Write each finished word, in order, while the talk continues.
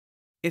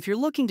If you're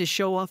looking to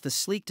show off the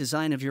sleek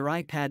design of your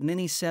iPad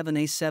mini 7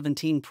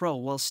 A17 Pro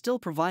while still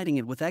providing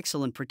it with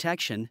excellent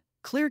protection,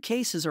 clear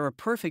cases are a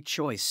perfect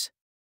choice.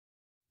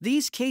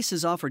 These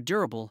cases offer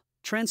durable,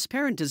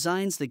 transparent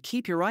designs that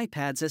keep your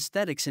iPad's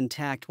aesthetics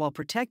intact while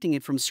protecting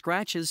it from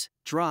scratches,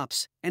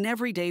 drops, and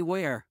everyday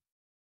wear.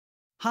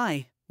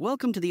 Hi,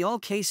 welcome to the All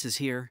Cases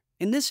Here.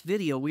 In this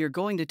video we are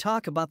going to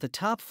talk about the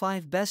top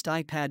 5 best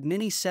iPad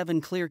mini 7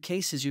 clear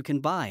cases you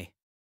can buy.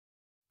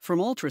 From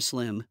ultra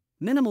slim,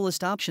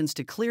 minimalist options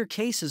to clear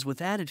cases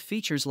with added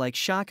features like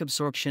shock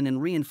absorption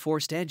and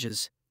reinforced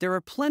edges, there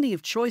are plenty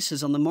of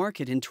choices on the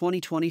market in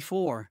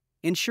 2024,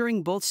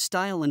 ensuring both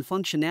style and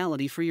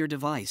functionality for your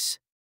device.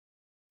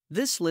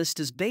 This list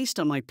is based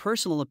on my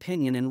personal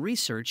opinion and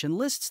research and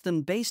lists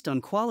them based on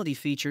quality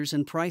features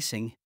and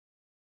pricing.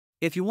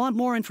 If you want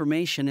more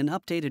information and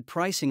updated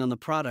pricing on the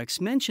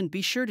products mentioned,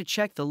 be sure to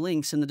check the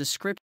links in the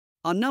description.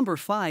 On number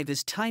 5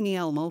 is Tiny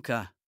Owl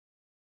Mocha.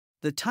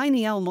 The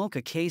Tiny Owl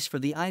Mocha case for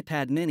the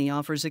iPad mini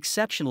offers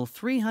exceptional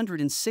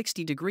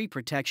 360-degree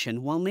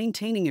protection while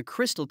maintaining a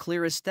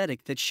crystal-clear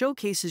aesthetic that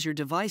showcases your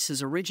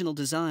device's original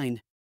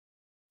design.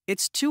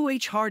 Its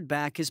 2H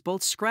hardback is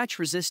both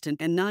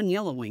scratch-resistant and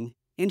non-yellowing,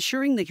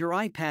 ensuring that your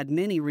iPad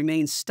mini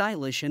remains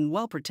stylish and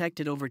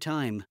well-protected over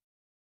time.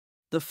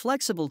 The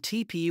flexible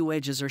TPU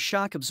edges are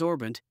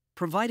shock-absorbent,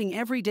 providing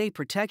everyday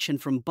protection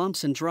from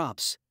bumps and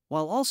drops,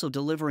 while also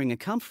delivering a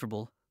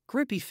comfortable,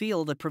 grippy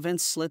feel that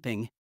prevents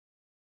slipping.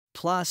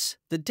 Plus,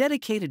 the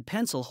dedicated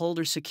pencil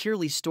holder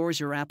securely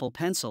stores your Apple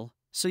Pencil,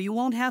 so you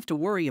won't have to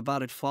worry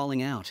about it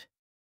falling out.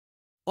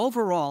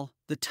 Overall,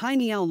 the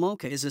Tiny Owl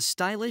Mocha is a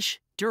stylish,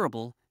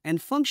 durable,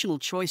 and functional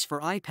choice for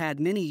iPad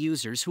mini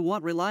users who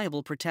want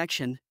reliable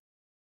protection.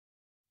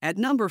 At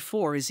number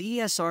 4 is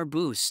ESR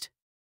Boost.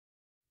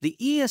 The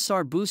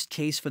ESR Boost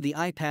case for the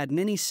iPad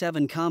mini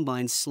 7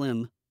 combines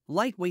slim,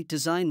 lightweight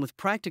design with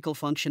practical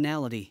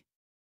functionality.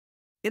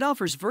 It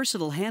offers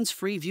versatile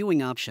hands-free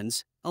viewing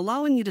options,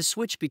 allowing you to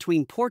switch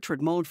between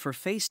portrait mode for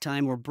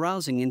FaceTime or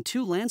browsing in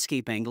 2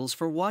 landscape angles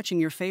for watching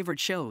your favorite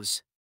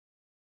shows.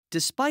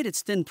 Despite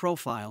its thin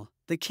profile,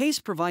 the case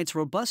provides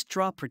robust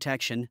drop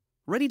protection,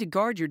 ready to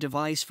guard your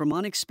device from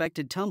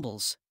unexpected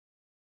tumbles.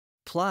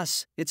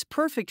 Plus, it's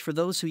perfect for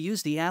those who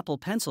use the Apple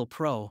Pencil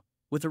Pro,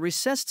 with a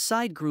recessed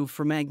side groove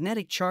for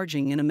magnetic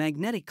charging and a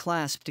magnetic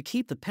clasp to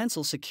keep the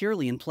pencil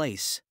securely in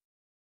place.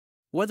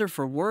 Whether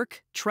for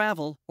work,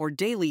 travel, or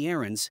daily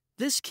errands,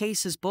 this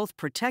case is both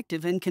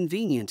protective and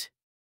convenient.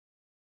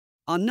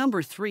 On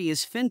number 3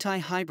 is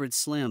FinTi Hybrid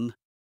Slim.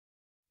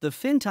 The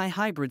FinTi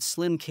Hybrid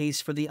Slim case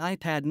for the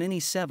iPad mini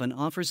 7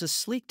 offers a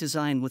sleek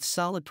design with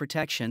solid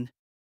protection.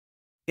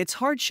 Its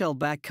hardshell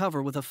back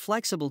cover with a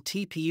flexible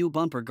TPU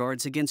bumper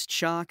guards against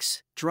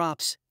shocks,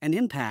 drops, and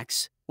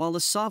impacts, while the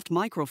soft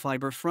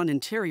microfiber front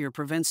interior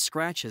prevents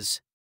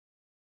scratches.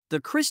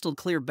 The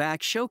crystal-clear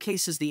back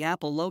showcases the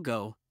Apple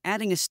logo,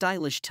 adding a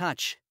stylish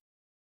touch.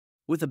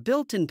 With a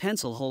built-in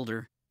pencil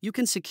holder, you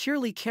can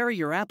securely carry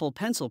your Apple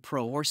Pencil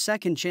Pro or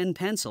 2nd Gen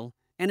pencil,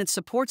 and it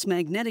supports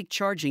magnetic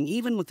charging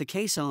even with the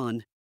case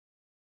on.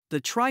 The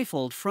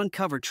trifold front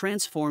cover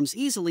transforms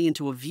easily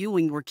into a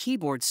viewing or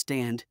keyboard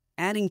stand,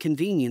 adding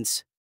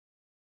convenience.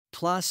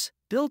 Plus,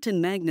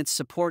 built-in magnets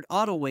support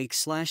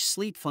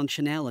auto-wake/sleep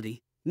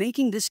functionality,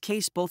 making this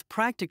case both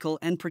practical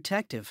and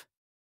protective.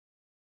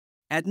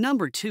 At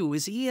number 2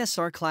 is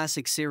ESR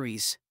Classic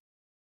Series.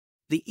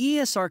 The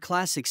ESR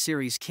Classic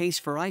Series case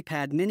for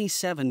iPad mini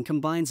 7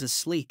 combines a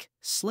sleek,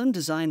 slim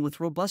design with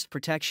robust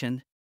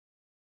protection.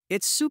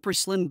 Its super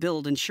slim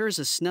build ensures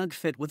a snug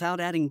fit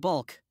without adding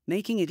bulk,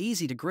 making it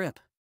easy to grip.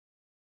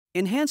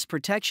 Enhanced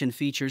protection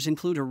features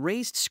include a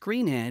raised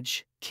screen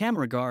edge,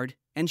 camera guard,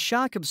 and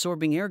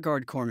shock-absorbing air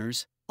guard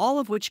corners, all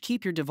of which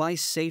keep your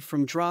device safe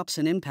from drops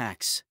and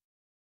impacts.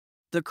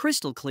 The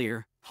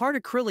crystal-clear, hard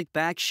acrylic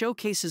back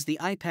showcases the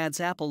iPad's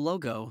Apple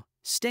logo,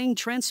 staying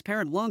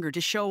transparent longer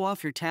to show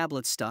off your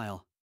tablet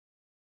style.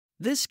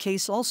 This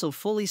case also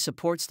fully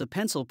supports the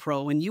Pencil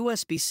Pro and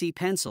USB-C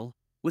pencil,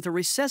 with a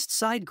recessed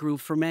side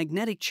groove for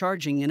magnetic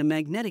charging and a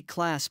magnetic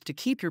clasp to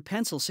keep your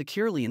pencil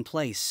securely in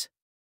place.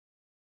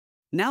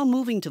 Now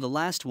moving to the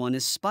last one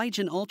is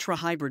Spigen Ultra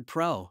Hybrid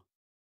Pro.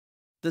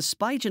 The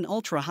Spigen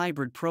Ultra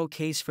Hybrid Pro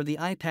case for the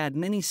iPad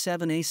mini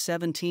 7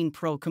 A17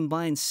 Pro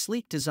combines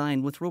sleek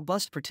design with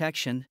robust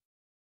protection.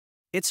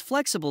 Its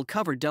flexible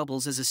cover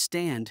doubles as a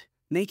stand,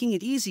 making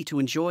it easy to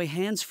enjoy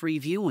hands-free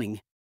viewing.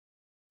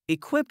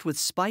 Equipped with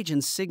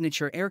Spigen's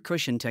signature air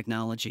cushion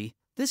technology,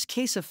 this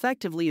case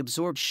effectively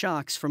absorbs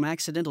shocks from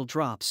accidental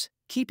drops,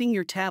 keeping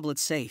your tablet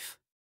safe.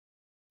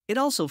 It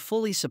also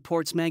fully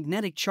supports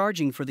magnetic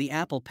charging for the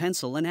Apple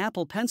Pencil and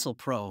Apple Pencil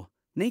Pro,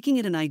 making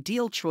it an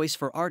ideal choice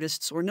for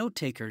artists or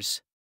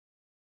note-takers.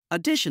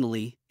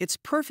 Additionally, it's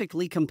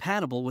perfectly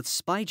compatible with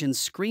Spigen's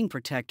screen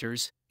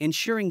protectors,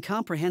 ensuring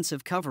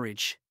comprehensive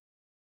coverage.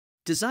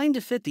 Designed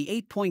to fit the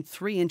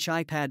 8.3-inch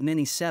iPad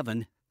mini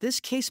 7,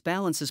 this case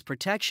balances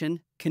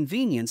protection,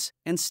 convenience,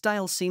 and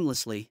style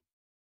seamlessly.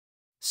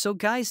 So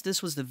guys,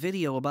 this was the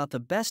video about the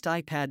best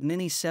iPad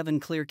mini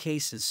 7 clear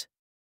cases.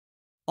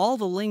 All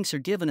the links are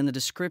given in the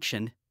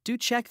description, do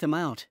check them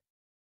out.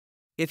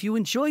 If you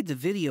enjoyed the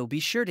video, be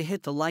sure to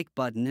hit the like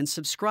button and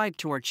subscribe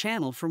to our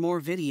channel for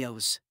more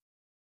videos.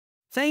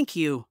 Thank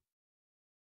you.